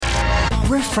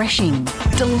Refreshing,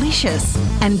 delicious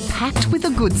and packed with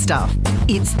the good stuff.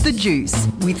 It's The Juice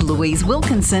with Louise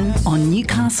Wilkinson on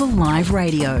Newcastle Live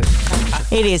Radio.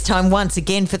 It is time once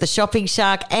again for the Shopping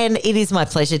Shark, and it is my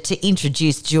pleasure to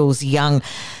introduce Jules Young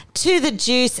to The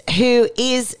Juice, who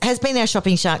has been our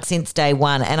Shopping Shark since day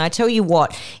one. And I tell you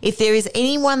what, if there is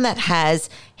anyone that has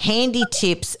handy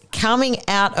tips coming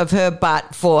out of her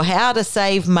butt for how to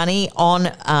save money on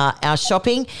our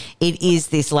shopping, it is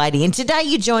this lady. And today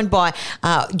you're joined by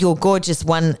your gorgeous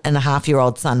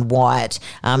 1.5-year-old son, Wyatt,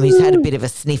 who's had a bit of a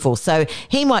sniffle. So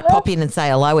he might pop in and say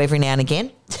hello every now and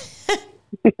again.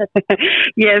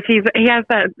 Yes, he has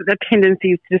the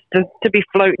tendency just to be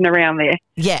floating around there.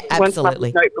 Yeah,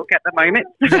 absolutely. Notebook at the moment.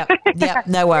 Yep,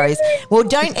 no worries. Well,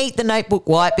 don't eat the notebook,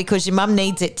 Wyatt, because your mum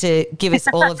needs it to give us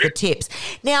all of the tips.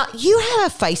 Now, you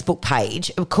have a Facebook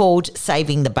page called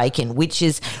Saving the Bacon, which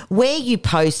is where you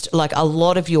post like a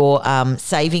lot of your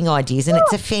saving ideas, and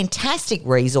it's a fantastic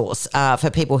resource for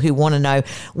people who want to know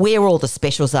where all the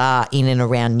specials are in and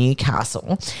around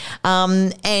Newcastle.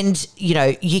 And, you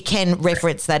know, you can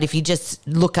reference that if you just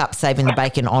look up Saving the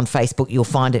Bacon on Facebook, you'll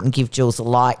find it, and give Jules a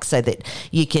like so that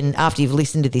you can, after you've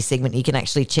listened to this segment, you can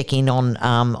actually check in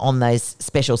on those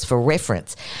specials for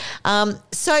reference.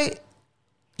 So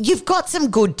you've got some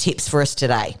good tips for us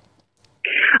today.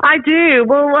 I do.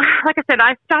 Well, like I said,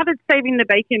 I started Saving the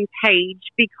Bacon page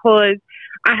because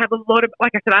I have a lot of,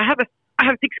 like I said, I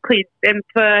have 6 kids, and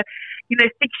for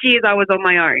 6 years I was on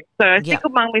my own. So a single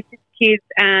mum with 6 kids,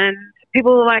 and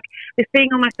people are like, they're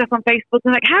seeing all my stuff on Facebook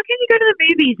and like, how can you go to the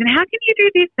movies and how can you do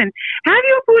this and how do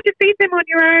you afford to feed them on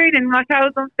your own? And like, I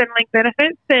was on Centrelink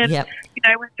benefits and,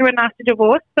 went through a nasty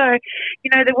divorce. So,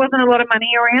 there wasn't a lot of money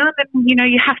around, and,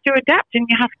 you have to adapt, and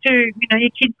you have to,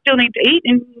 your kids still need to eat,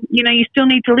 and, you still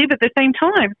need to live at the same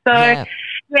time. So,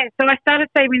 so I started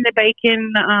Saving the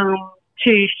Bacon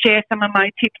to share some of my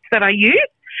tips that I use.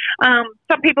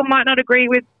 Some people might not agree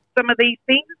with some of these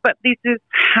things, but this is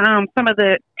some of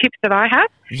the tips that I have.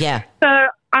 Yeah. So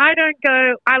I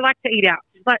like to eat out,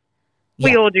 like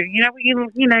we all do.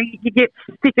 You get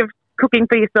sick of cooking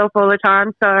for yourself all the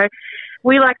time. So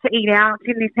we like to eat out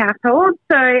in this household.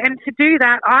 So, and to do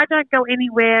that, I don't go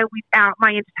anywhere without my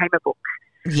entertainment book.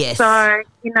 Yes. So,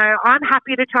 I'm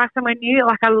happy to try somewhere new.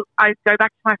 Like I go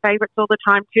back to my favourites all the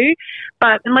time too.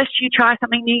 But unless you try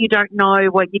something new, you don't know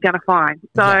what you're going to find.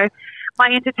 So my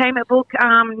entertainment book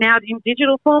now in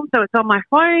digital form, so it's on my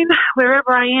phone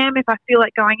wherever I am. If I feel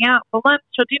like going out for lunch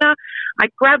or dinner, I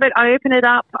grab it, I open it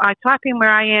up, I type in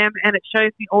where I am, and it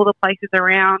shows me all the places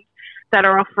around that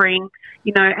are offering,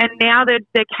 and now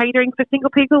they're catering for single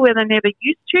people where they never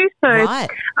used to. So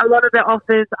a lot of the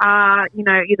offers are,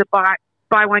 either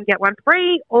buy one, get one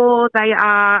free, or they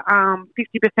are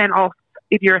 50% off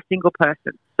if you're a single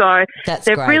person. So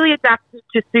they've really adapted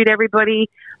to suit everybody.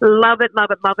 Love it,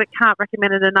 love it, love it. Can't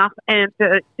recommend it enough. And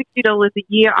for $60 a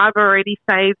year, I've already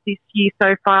saved this year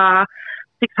so far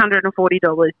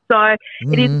 $640. So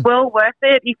it is well worth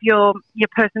it if you're a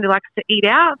person who likes to eat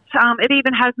out. It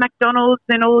even has McDonald's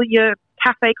and all your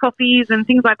cafe coffees and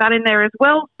things like that in there as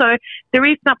well. So there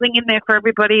is something in there for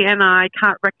everybody, and I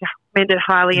can't recommend it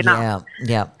highly enough.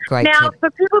 Yeah, great. Now,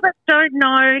 for people that don't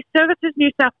know, Services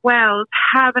New South Wales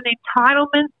have an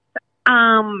entitlement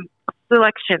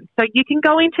selection. So you can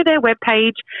go into their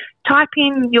webpage, type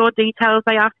in your details,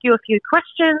 they ask you a few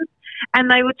questions, and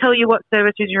they will tell you what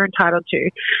services you're entitled to.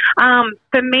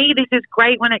 For me, this is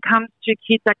great when it comes to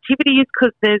kids' activities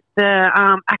because there's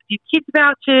the Active Kids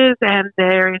vouchers and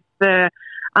there is the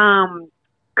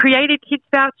Creative Kids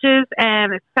vouchers,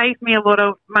 and it saves me a lot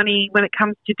of money when it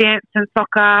comes to dance and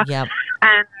soccer. Yep.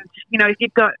 And, if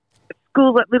you've got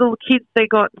school at little kids, they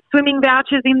got swimming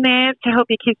vouchers in there to help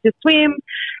your kids to swim,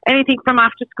 anything from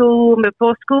after school and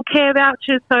before school care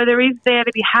vouchers. So there is there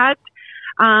to be had.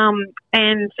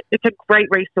 And it's a great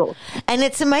resource. And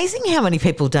it's amazing how many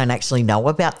people don't actually know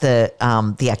about the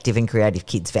Active and Creative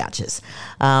Kids vouchers.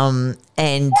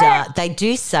 They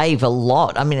do save a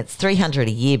lot. I mean, it's $300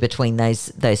 a year between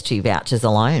those 2 vouchers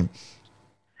alone.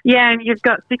 Yeah, and you've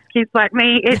got 6 kids like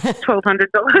me, it's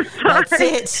 $1,200. So, that's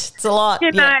it. It's a lot.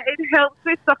 It helps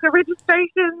with soccer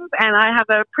registrations, and I have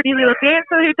a pretty little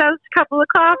dancer who does a couple of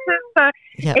classes. So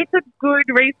it's a good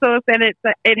resource, and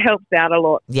it helps out a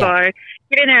lot. Yep. So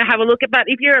get in there and have a look at. But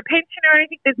if you're a pensioner, I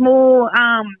think there's more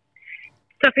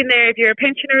stuff in there. If you're a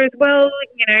pensioner as well,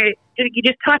 you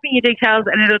just type in your details,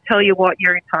 and it'll tell you what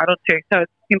you're entitled to. So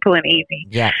it's simple and easy.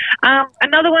 Yeah.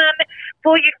 Another one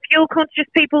for you fuel-conscious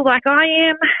people like I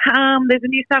am, there's a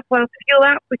New South Wales fuel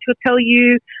app which will tell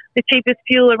you the cheapest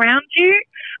fuel around you.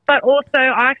 But also,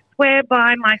 I swear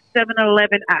by my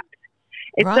 7-Eleven app.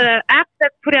 It's an app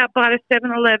that's put out by the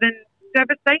 7-Eleven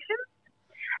service station.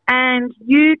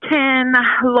 you can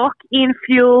lock in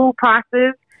fuel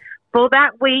prices for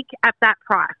that week at that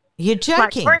price. You're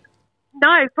joking.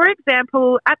 For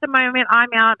example, at the moment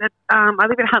I'm out at, I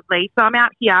live in Huntley, so I'm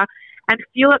out here, and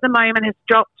fuel at the moment has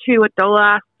dropped to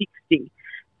 $1.60.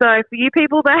 So for you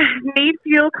people that need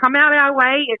fuel, come out our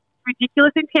way. It's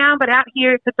ridiculous in town, but out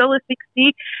here it's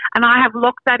 $1.60, and I have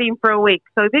locked that in for a week.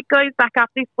 So if it goes back up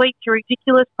this week to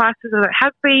ridiculous prices as it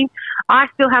has been, I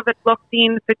still have it locked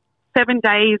in for 7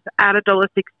 days at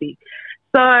 $1.60.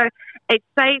 So it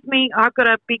saves me. I've got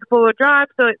a big four-wheel drive,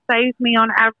 so it saves me on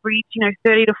average,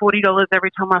 $30 to $40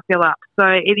 every time I fill up. So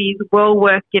it is well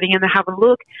worth getting in to have a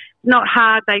look. It's not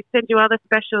hard. They send you other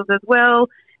specials as well.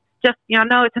 Just, I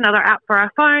know it's another app for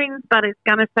our phones, but it's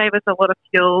going to save us a lot of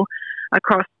fuel a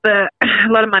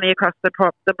lot of money across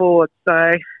the board.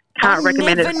 So can't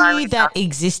recommend it. I never knew that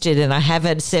existed, and I have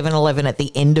a 7-Eleven at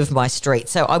the end of my street,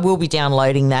 so I will be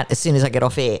downloading that as soon as I get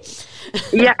off air.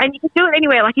 Yeah, and you can do it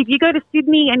anywhere. Like if you go to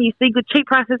Sydney and you see good cheap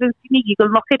prices in Sydney, you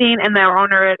can lock it in and they'll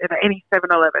honour it at any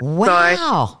 7-Eleven.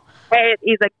 Wow. So it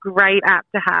is a great app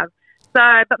to have. So,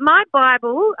 but my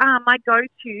Bible, my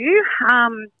go-to,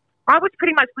 I was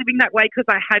pretty much living that way because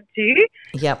I had to.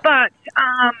 Yep. But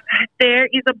there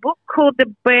is a book called the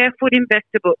Barefoot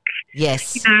Investor Book.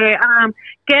 Yes.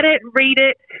 Get it, read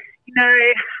it,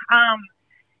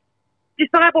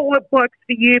 decide what works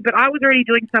for you. But I was already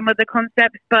doing some of the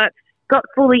concepts, but got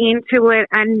fully into it.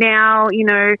 And now,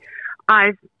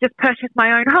 I've just purchased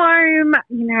my own home.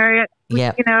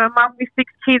 Yep. A mum with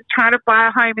 6 kids trying to buy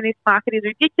a home in this market is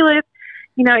ridiculous.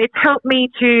 It's helped me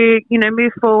to,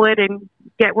 move forward and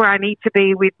get where I need to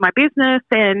be with my business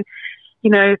and,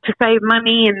 to save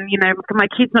money and, for my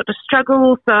kids not to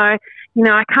struggle. So, I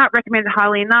can't recommend it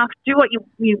highly enough. Do what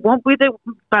you want with it,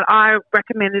 but I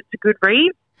recommend it's a good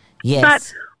read. Yes.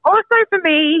 But also for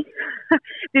me,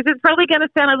 this is probably going to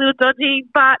sound a little dodgy,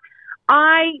 but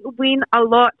I win a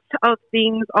lot of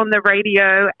things on the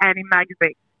radio and in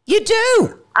magazines. You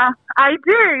do? I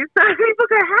do. So people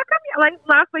go, how come you, like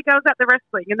last week I was at the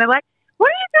wrestling and they're like, what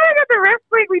are you doing at the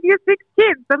wrestling with your 6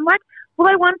 kids? I'm like, well,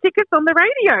 I won tickets on the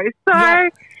radio. So,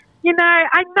 I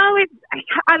know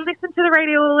I listen to the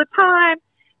radio all the time.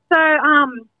 So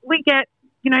we get,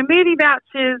 movie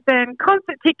vouchers and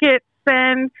concert tickets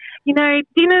and,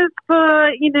 dinners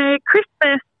for,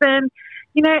 Christmas and,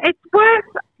 it's worth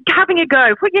having a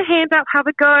go. Put your hand up, have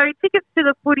a go. Tickets to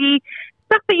the footy.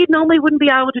 Stuff that you normally wouldn't be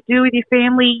able to do with your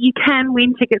family, you can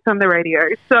win tickets on the radio.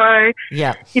 So,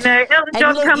 Elton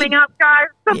John coming up, guys.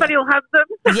 Somebody will have them.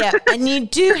 Yeah, and you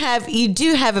do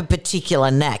have a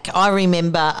particular knack. I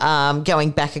remember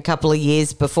going back a couple of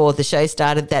years before the show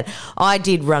started that I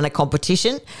did run a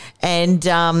competition, and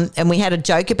we had a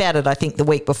joke about it. I think the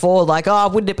week before, like, oh,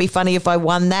 wouldn't it be funny if I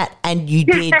won that? And you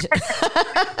did.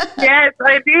 Yes,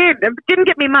 I did. It didn't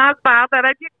get me Mars bar, but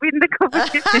I did win the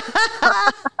competition.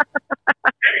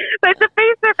 So it's a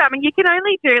feast of famine. You can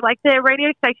only do, like, their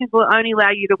radio stations will only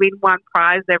allow you to win one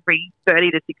prize every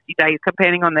 30 to 60 days,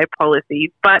 depending on their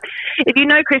policies. But if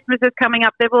Christmas is coming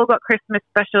up, they've all got Christmas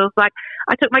specials. Like,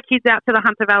 I took my kids out to the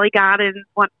Hunter Valley Gardens,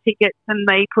 won tickets, and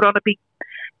they put on a big,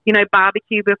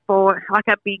 barbecue before, like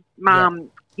a big,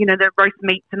 the roast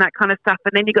meats and that kind of stuff.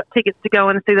 And then you got tickets to go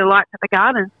and see the lights at the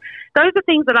gardens. Those are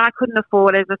things that I couldn't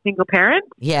afford as a single parent.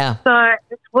 Yeah. So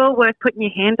it's well worth putting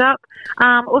your hand up.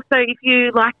 Also, if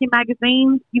you like your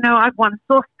magazines, I've won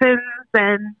saucepans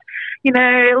and,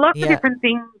 lots of different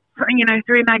things,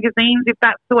 through magazines, if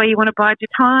that's the way you want to bide your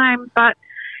time. But,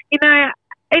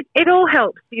 it all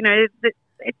helps.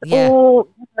 It's all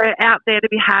out there to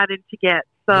be had and to get.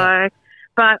 So... Yeah.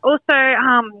 But also,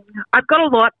 I've got a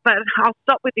lot, but I'll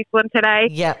stop with this one today.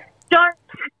 Yeah.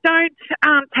 Don't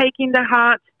take into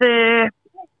heart the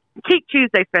Cheap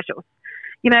Tuesday specials.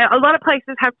 A lot of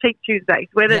places have Cheap Tuesdays,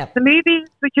 whether it's the movies,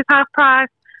 which is half price,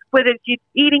 whether it's your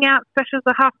eating out specials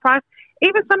are half price.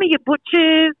 Even some of your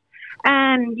butchers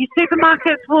and your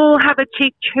supermarkets will have a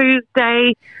Cheap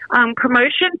Tuesday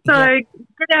promotion. So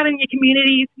get out in your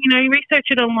communities, research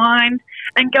it online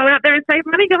and go out there and save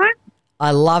money, guys. I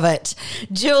love it.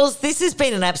 Jules, this has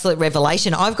been an absolute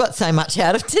revelation. I've got so much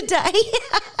out of today.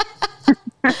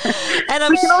 And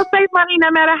we can all save money no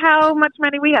matter how much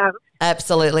money we have.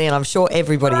 Absolutely, and I'm sure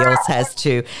everybody else has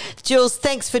too. Jules,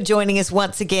 thanks for joining us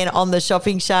once again on The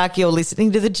Shopping Shark. You're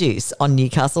listening to The Juice on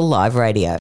Newcastle Live Radio.